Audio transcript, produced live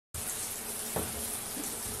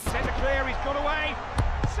clear, he's got away.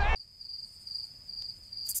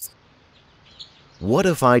 What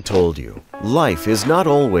if I told you life is not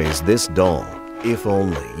always this dull, if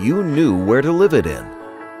only you knew where to live it in?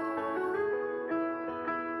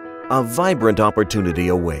 A vibrant opportunity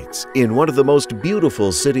awaits in one of the most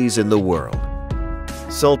beautiful cities in the world,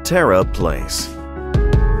 Solterra Place.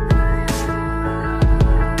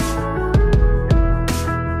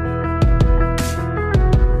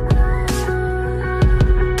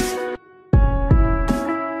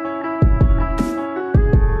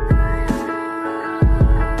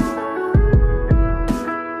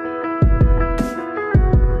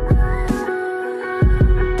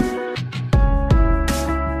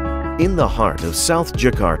 In the heart of South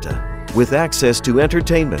Jakarta, with access to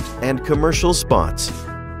entertainment and commercial spots.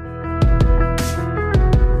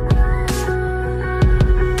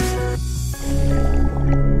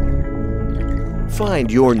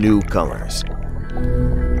 Find your new colors.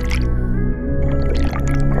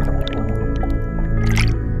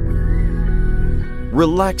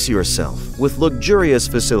 Relax yourself with luxurious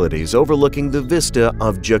facilities overlooking the vista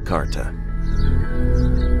of Jakarta.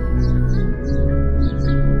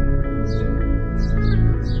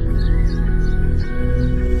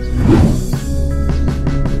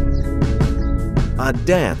 A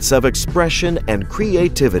dance of expression and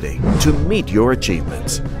creativity to meet your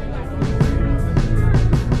achievements.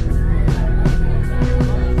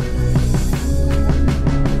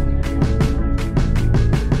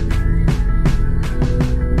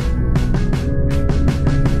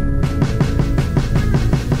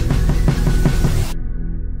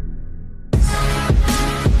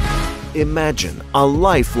 Imagine a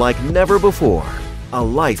life like never before, a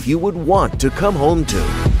life you would want to come home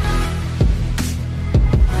to.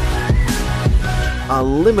 A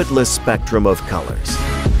limitless spectrum of colors.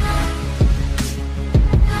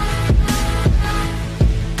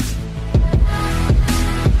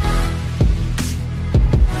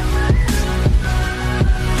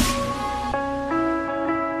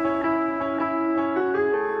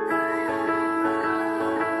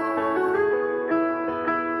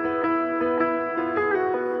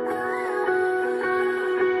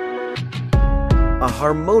 A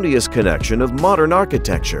harmonious connection of modern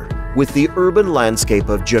architecture with the urban landscape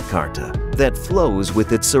of Jakarta that flows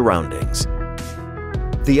with its surroundings.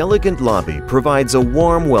 The elegant lobby provides a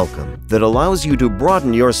warm welcome that allows you to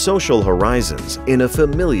broaden your social horizons in a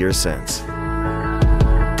familiar sense.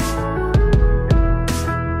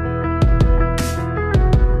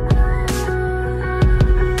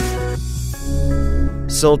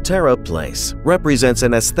 Solterra Place represents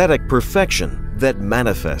an aesthetic perfection that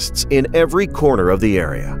manifests in every corner of the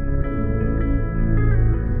area.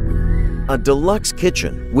 A deluxe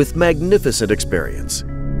kitchen with magnificent experience.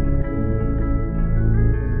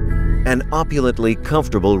 An opulently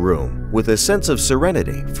comfortable room with a sense of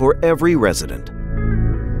serenity for every resident.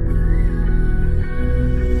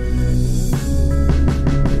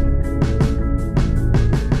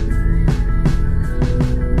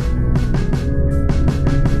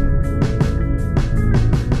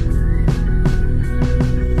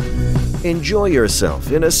 Enjoy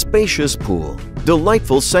yourself in a spacious pool,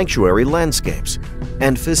 delightful sanctuary landscapes,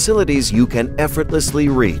 and facilities you can effortlessly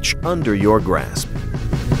reach under your grasp.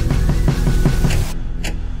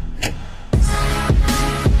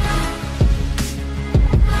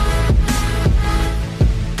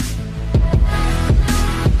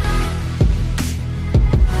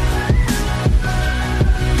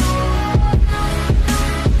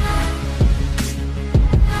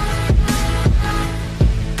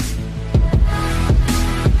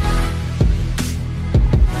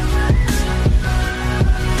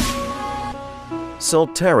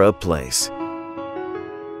 Solterra Place.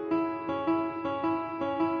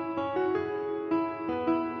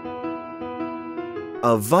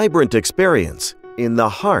 A vibrant experience in the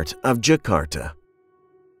heart of Jakarta.